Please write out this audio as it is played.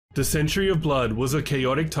The Century of Blood was a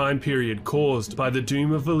chaotic time period caused by the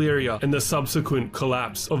doom of Valyria and the subsequent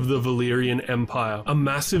collapse of the Valyrian Empire. A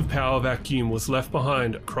massive power vacuum was left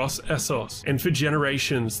behind across Essos, and for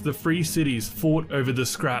generations the free cities fought over the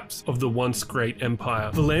scraps of the once great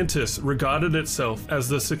empire. Volantis regarded itself as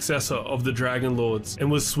the successor of the Dragon Lords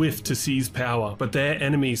and was swift to seize power, but their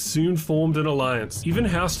enemies soon formed an alliance. Even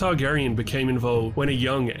House Targaryen became involved when a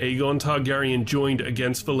young Aegon Targaryen joined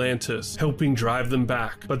against Volantis, helping drive them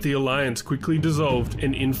back. But the alliance quickly dissolved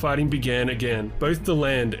and infighting began again. Both the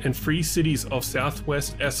land and free cities of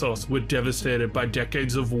southwest Essos were devastated by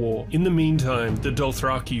decades of war. In the meantime, the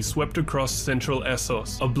Dothraki swept across central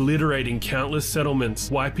Essos, obliterating countless settlements,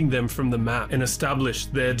 wiping them from the map, and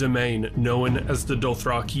established their domain known as the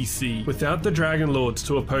Dothraki Sea. Without the Dragon Lords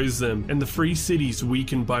to oppose them, and the free cities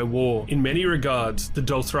weakened by war, in many regards, the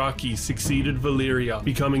Dothraki succeeded Valyria,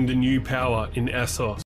 becoming the new power in Essos.